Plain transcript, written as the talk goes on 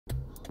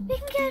We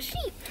can get a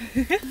sheep.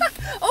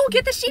 Oh,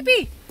 get the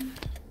sheepy.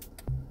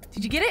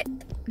 Did you get it?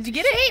 Did you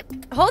get it?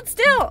 Hold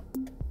still.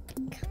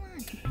 Come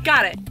on.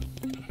 Got it.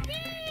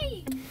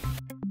 Yay!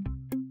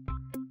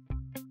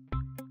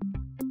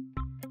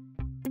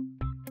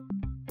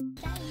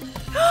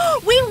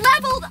 We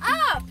leveled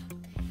up.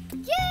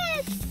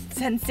 Yes!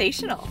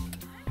 Sensational.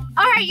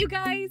 All right, you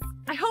guys.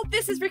 I hope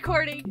this is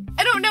recording.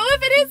 I don't know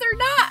if it is or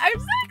not. I'm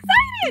so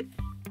excited.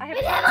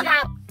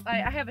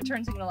 I have a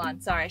turn signal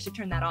on. Sorry, I should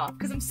turn that off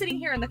because I'm sitting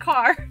here in the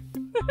car.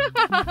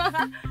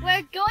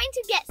 We're going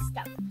to get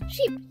stuff.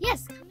 Sheep,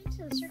 yes, come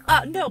into the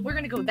circle. No, we're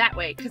gonna go that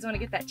way because I want to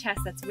get that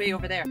chest that's way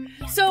over there.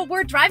 Yeah. So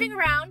we're driving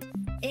around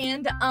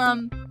and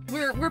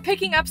we're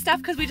picking up stuff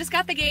because we just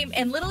got the game,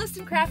 and Littlest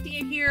and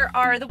Crafty here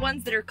are the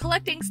ones that are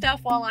collecting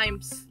stuff while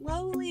I'm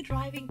slowly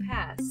driving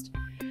past.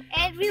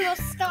 And we will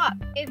stop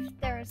if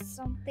there's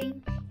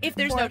something. If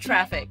there's no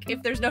traffic.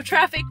 If there's no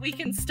traffic, we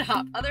can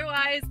stop.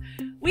 Otherwise,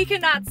 we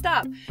cannot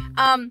stop.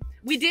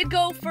 We did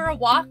go for a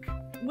walk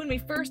when we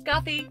first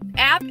got the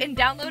app and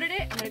downloaded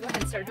it. I'm gonna go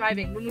ahead and start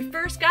driving. When we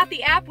first got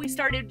the app, we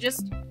started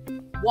just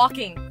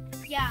walking.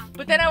 Yeah.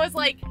 But then I was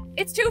like,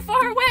 it's too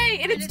far away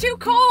and it's too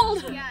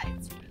cold. Yeah,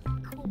 it's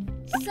really cool.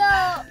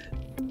 So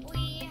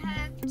we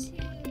have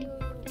to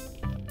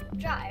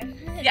drive.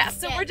 Yeah,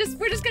 so we're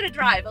just gonna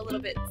drive a little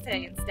bit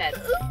today instead.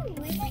 Ooh,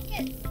 we might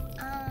get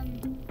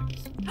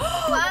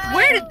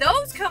Where did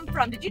those come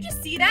from? Did you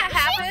just see that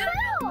happen?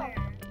 Flower.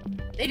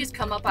 They just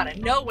come up out of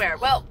nowhere.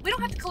 Well, we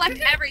don't have to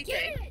collect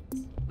everything.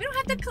 We don't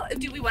have to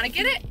do we want to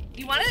get it?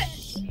 You want it?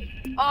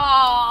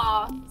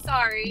 Oh,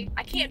 sorry.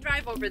 I can't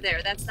drive over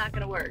there. That's not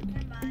gonna work.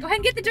 Go ahead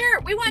and get the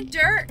dirt. We want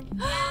dirt.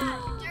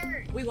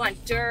 Dirt. We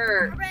want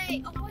dirt.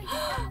 Hooray. Oh my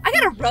God. I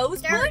got a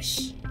rose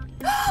bush.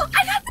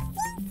 I got the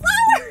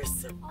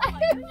flowers. Oh my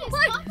goodness,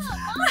 Mama.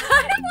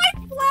 I'm like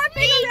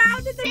flapping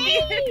around in the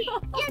vehicle.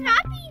 You're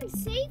not being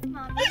safe,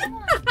 Mom. You don't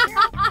want to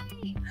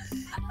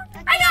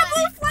I got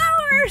blue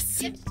flowers.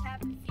 You have to tap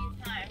a few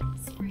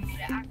times for you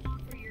to act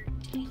for your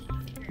tiny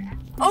finger.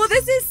 Oh,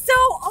 this is so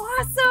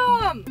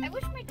awesome. I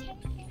wish my tiny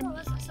finger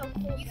wasn't so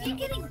cool. You keep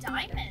getting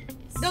diamonds.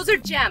 Those are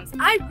gems.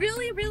 I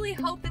really, really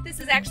hope that this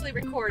is actually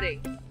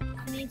recording.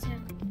 Me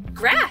too.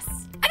 Grass.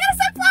 I got a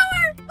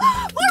sunflower.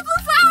 More blue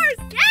flowers.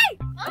 Yay.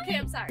 Okay,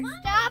 I'm sorry.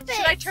 Stop it.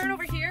 Should I turn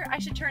over here? I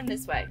should turn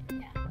this way.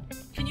 Yeah.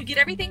 Can you get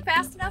everything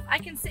fast enough? I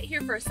can sit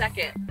here for a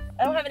second.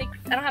 I don't have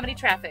any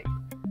traffic.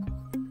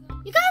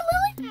 You got a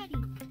lily patty.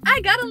 I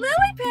got a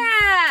lily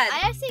pad. I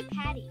have to say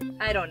patty.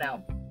 I don't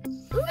know.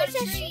 Ooh, there's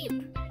a sheep.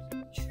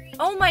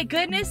 Oh my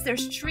goodness,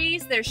 there's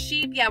trees, there's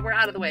sheep. Yeah, we're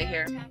out of the way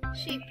here.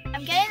 Sheep.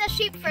 I'm getting the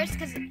sheep first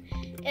because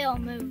it'll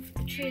move.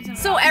 The trees are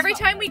So every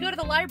time we go to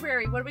the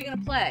library, what are we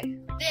gonna play?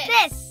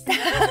 This.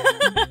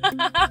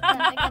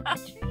 I got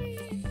the tree.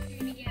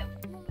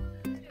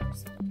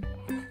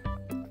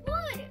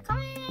 Wood.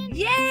 Come in.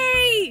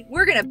 Yay!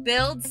 We're gonna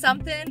build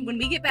something. When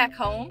we get back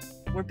home,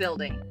 we're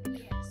building.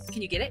 Yes.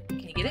 Can you get it?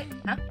 Can you get it?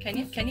 Huh? Can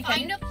you?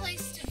 Find a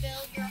place to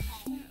build your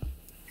home.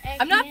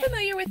 I'm not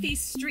familiar with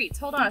these streets.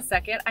 Hold on a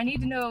second. I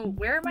need to know,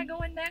 where am I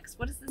going next?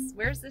 What is this?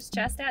 Where's this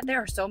chest at?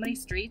 There are so many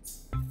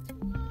streets.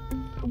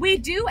 We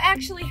do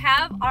actually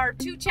have our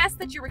 2 chests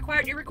that you're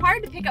required. You're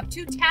required to pick up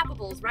 2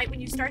 tappables right when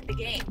you start the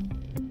game,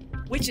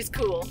 which is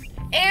cool.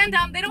 And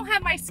they don't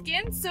have my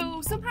skin,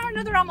 so somehow or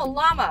another I'm a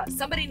llama.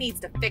 Somebody needs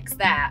to fix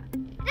that.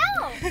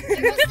 No.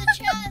 There goes the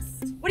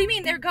chest. What do you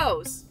mean there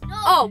goes? No.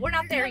 Oh, we're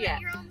not there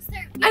yet. You're almost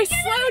there. I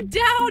slowed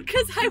down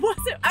because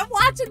I'm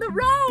watching the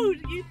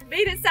road. You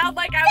made it sound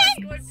like I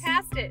was going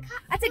past it.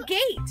 That's a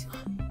gate.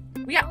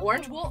 We got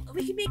orange wool.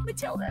 We can make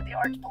Matilda the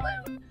orange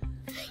balloon.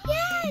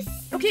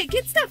 Yes. Okay,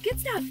 get stuff, get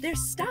stuff.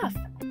 There's stuff.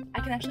 I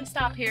can actually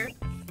stop here.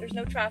 There's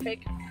no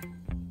traffic.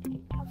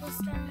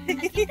 Cobblestone. I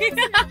think there was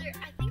another.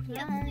 I think the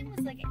other thing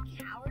was like a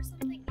cow or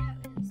something. Yeah,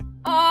 it is.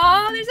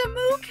 Oh, there's a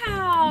moo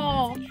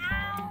cow. It's a cow.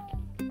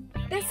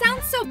 That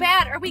sounds so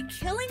bad. Are we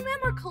killing them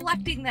or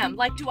collecting them?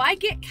 Like, do I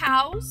get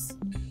cows?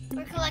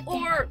 We're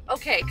collecting. Or,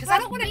 okay, because I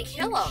don't want to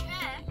kill them.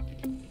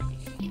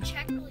 You can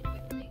check really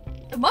quickly.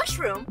 The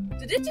mushroom?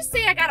 Did it just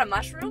say I got a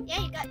mushroom?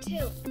 Yeah, you got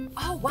 2.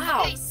 Oh,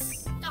 wow. Okay,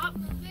 stop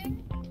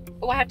moving.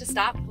 Oh, I have to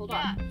stop? Hold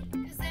Yeah, on.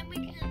 because then we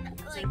can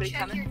like anybody check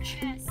coming? your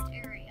chest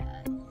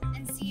area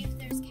and see if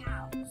there's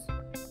cows.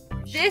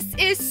 This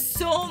is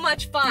so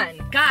much fun.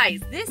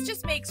 Guys, this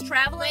just makes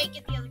traveling... Wait,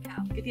 get the other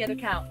cow. Get the other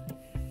cow.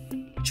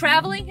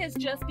 Traveling has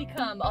just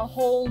become a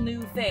whole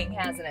new thing,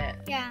 hasn't it?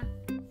 Yeah.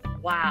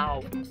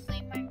 Wow.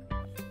 Play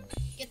Minecraft.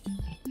 Get the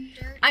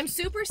dirt. I'm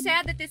super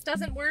sad that this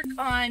doesn't work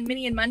on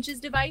Minnie and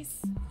Munch's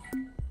device.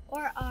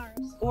 Or ours.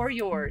 Or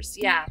yours.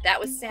 Yeah, that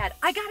was sad.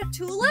 I got a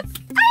tulip. I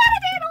got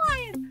a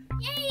dandelion.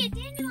 Yay, a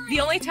dandelion. The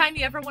only time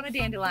you ever want a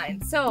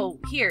dandelion. So,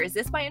 here, is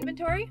this my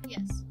inventory?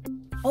 Yes.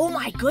 Oh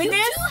my goodness.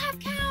 You do have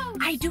cows.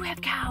 I do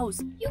have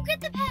cows. You get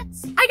the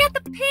pets. I got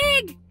the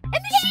pig and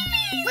the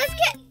sheep. Let's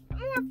get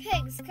more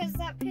pigs because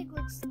that pig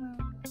looks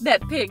lonely.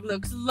 That pig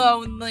looks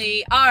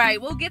lonely. All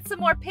right, we'll get some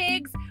more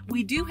pigs.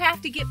 We do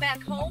have to get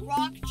back home.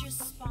 Rock just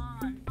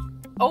spawned.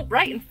 Oh,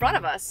 right in front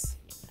of us.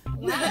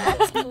 Wow,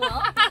 that's cool.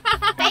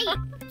 Bait.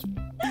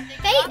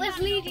 Fate was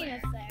leading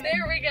us there.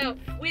 There we go.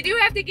 We do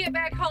have to get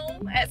back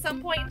home at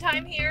some point in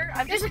time here.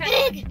 I'm There's just a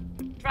kind pig.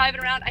 of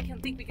driving around. I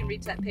think we can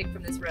reach that pig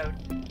from this road.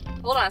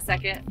 Hold on a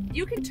second.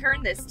 You can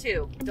turn this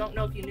too. Don't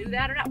know if you knew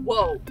that or not.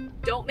 Whoa.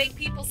 Don't make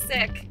people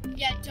sick.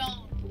 Yeah,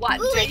 don't. Watch.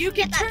 Ooh, I You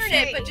can can get that turn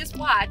it, tree. but just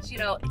watch. You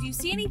know, do you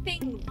see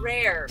anything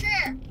rare?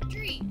 Chair.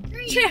 Tree.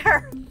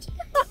 Chair.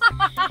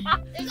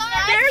 There's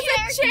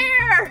a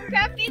chair.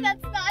 Crafty,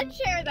 that's not a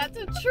chair. That's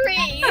a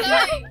tree.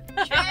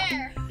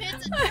 Chair.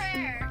 It's a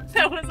chair.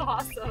 That was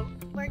awesome.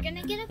 We're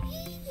gonna get a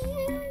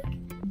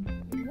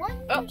pig.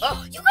 One.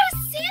 Oh. You got a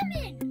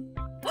salmon.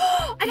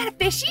 I got a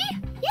fishy?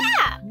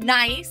 Yeah.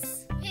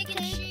 Nice. Pig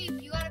and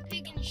sheep. You got a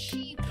pig and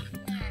sheep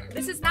there.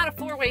 This is not a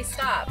four-way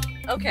stop.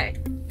 Okay.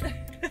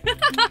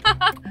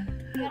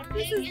 Got a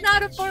This pig is and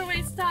not a sheep.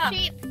 four-way stop.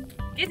 Sheep.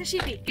 Get the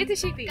sheepy. Get the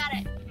sheepy. Got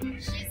it.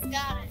 She's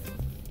got it.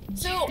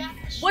 So,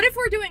 what if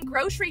we're doing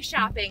grocery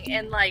shopping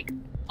and like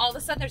all of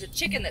a sudden there's a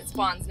chicken that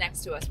spawns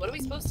next to us? What are we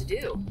supposed to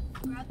do?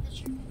 Grab the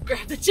chicken.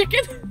 Grab the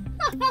chicken?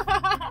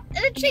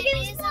 The chicken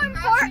is more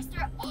important.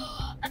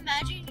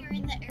 Imagine you're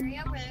in the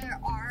area where there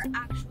are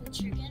actual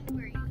chicken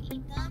where you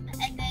eat them,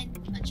 and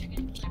then a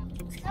chicken.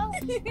 No,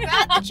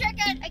 grab the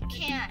chicken. I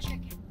can't.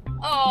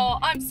 Oh,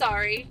 I'm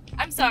sorry.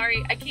 I'm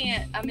sorry. I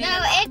can't. I'm in No,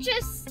 it.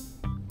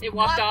 It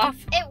walked off.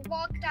 It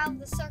walked out of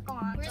the circle.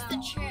 Where's the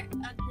chair?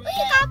 You got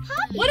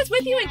puppy. What is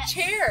with you in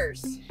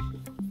chairs?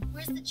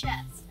 Where's the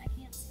chest? I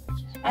can't see the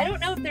chest. I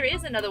don't know if there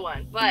is another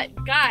one, but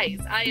guys,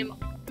 I'm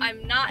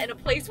not in a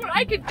place where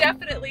I could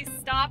definitely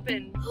stop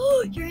and.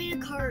 You're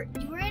in a cart.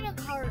 You were in a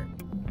cart.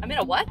 I'm in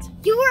a what?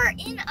 You were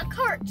in a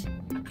cart.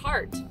 A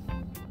cart.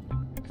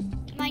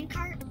 Mine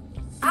cart.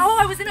 Oh,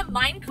 I was in a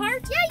mine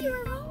cart? Yeah, you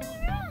were rolling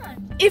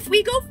around. If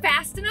we go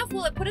fast enough,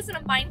 will it put us in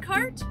a mine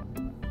cart?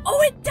 Oh,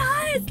 it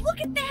does!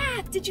 Look at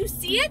that! Did you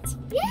see it?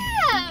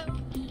 Yeah.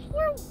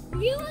 We're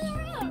wheeling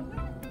around.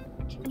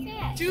 Too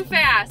fast. Too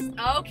fast.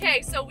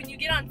 Okay, so when you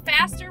get on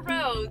faster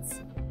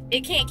roads,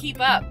 it can't keep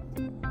up.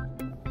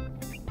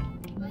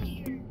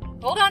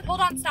 Hold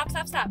on. Stop.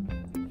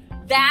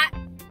 That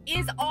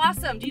is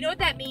awesome. Do you know what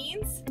that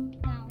means?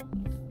 No.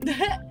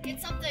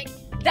 It's something.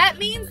 That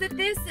means that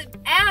this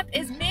app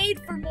is made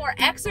for more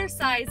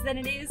exercise than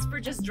it is for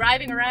just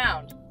driving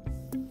around.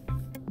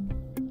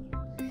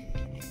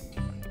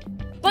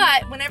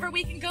 But whenever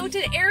we can go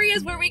to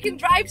areas where we can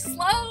drive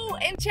slow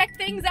and check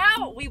things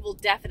out, we will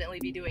definitely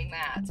be doing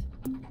that.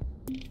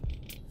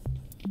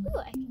 Ooh,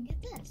 I can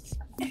get this.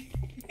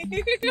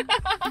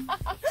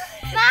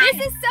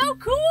 This is so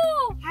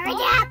cool! Hurry up!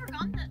 I've never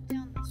gone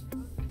down this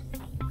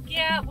road.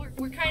 Yeah,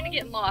 we're kind of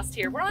getting lost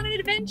here. We're on an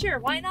adventure.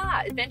 Why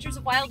not? Adventures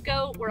of Wild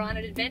Goat. We're on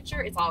an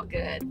adventure. It's all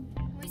good.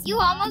 You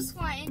almost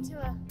went into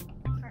a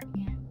cart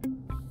again.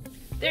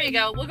 There you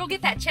go. We'll go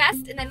get that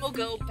chest and then we'll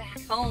go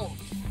back home.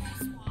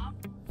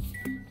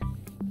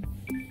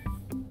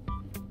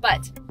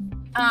 But,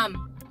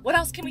 what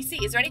else can we see?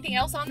 Is there anything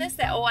else on this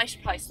that, oh, I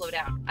should probably slow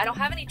down. I don't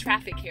have any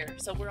traffic here,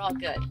 so we're all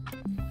good.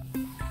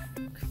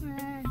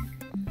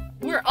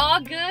 We're all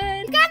good.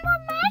 You got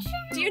more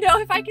mushrooms. Do you know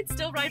if I could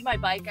still ride my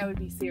bike, I would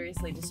be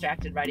seriously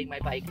distracted riding my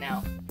bike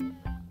now.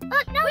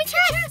 No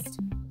chest.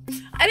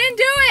 I didn't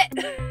do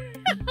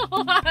it.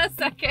 Hold on a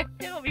second.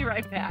 It'll be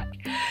right back.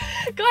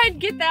 Go ahead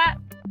and get that.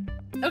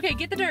 Okay,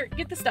 get the dirt.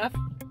 Get the stuff.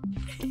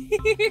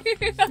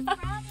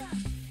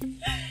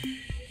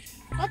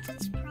 What's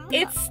its problem?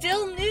 It's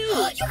still new.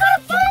 You got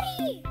a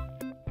bunny.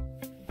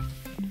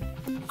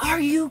 Are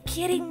you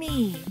kidding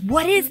me?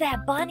 What is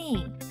that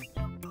bunny?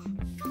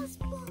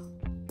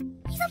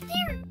 He's up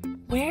there.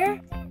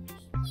 Where?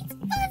 He's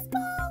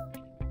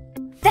Fuzzball.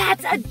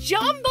 That's a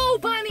jumbo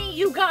bunny,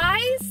 you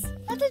guys.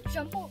 That's a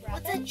jumbo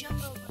rabbit. What's a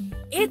jumbo bunny?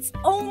 It's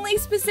only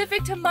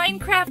specific to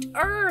Minecraft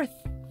Earth.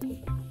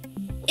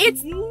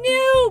 It's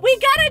new. We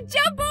got a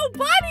jumbo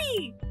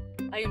bunny.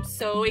 I am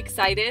so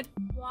excited.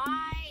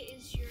 Why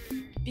is your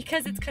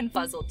Because it's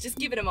confuzzled. Just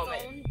give it a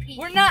moment. phone peaking?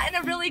 We're not in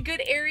a really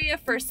good area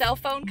for cell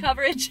phone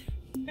coverage.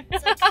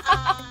 It's like,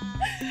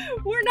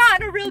 We're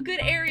not in a real good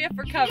area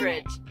for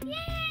coverage.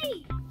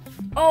 Yay!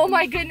 Oh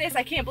my goodness,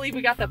 I can't believe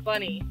we got the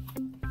bunny.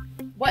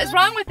 What is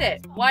wrong with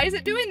it? Why is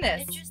it doing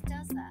this? It just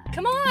does that.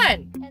 Come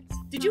on. It's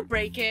Did you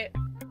break it?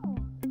 No.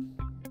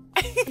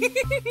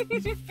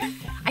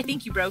 I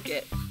think you broke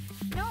it.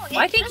 No, Well,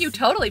 I think you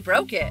totally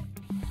broke it.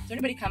 Is there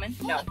anybody coming?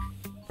 No.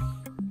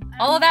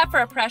 All of that for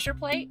a pressure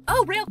plate?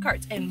 Oh, rail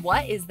carts. And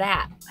what is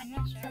that? I'm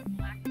not sure.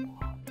 Black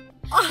ball.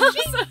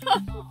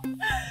 Awesome.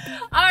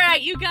 All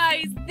right, you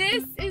guys,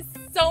 this is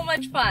so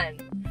much fun.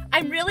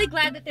 I'm really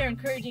glad that they're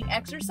encouraging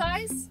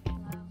exercise.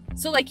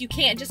 So like you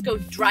can't just go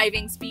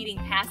driving, speeding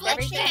past I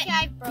everything. think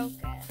I broke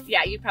it.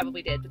 Yeah, you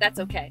probably did, but that's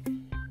okay.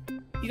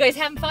 You guys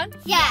having fun?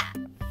 Yeah.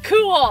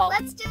 Cool.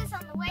 Let's do this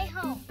on the way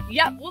home.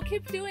 Yep, we'll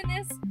keep doing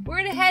this. We're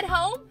gonna head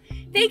home.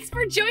 Thanks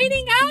for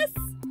joining us.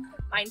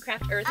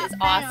 Minecraft Earth is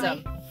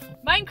awesome.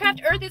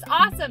 Minecraft Earth is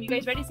awesome. You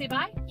guys ready to say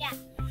bye? Yeah.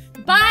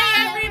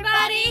 Bye,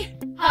 everybody.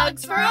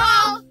 Hugs for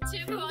all.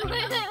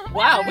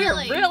 Wow, we're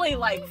really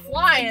like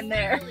flying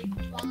there. Really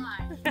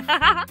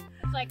fly.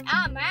 It's like,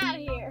 I'm out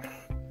of here.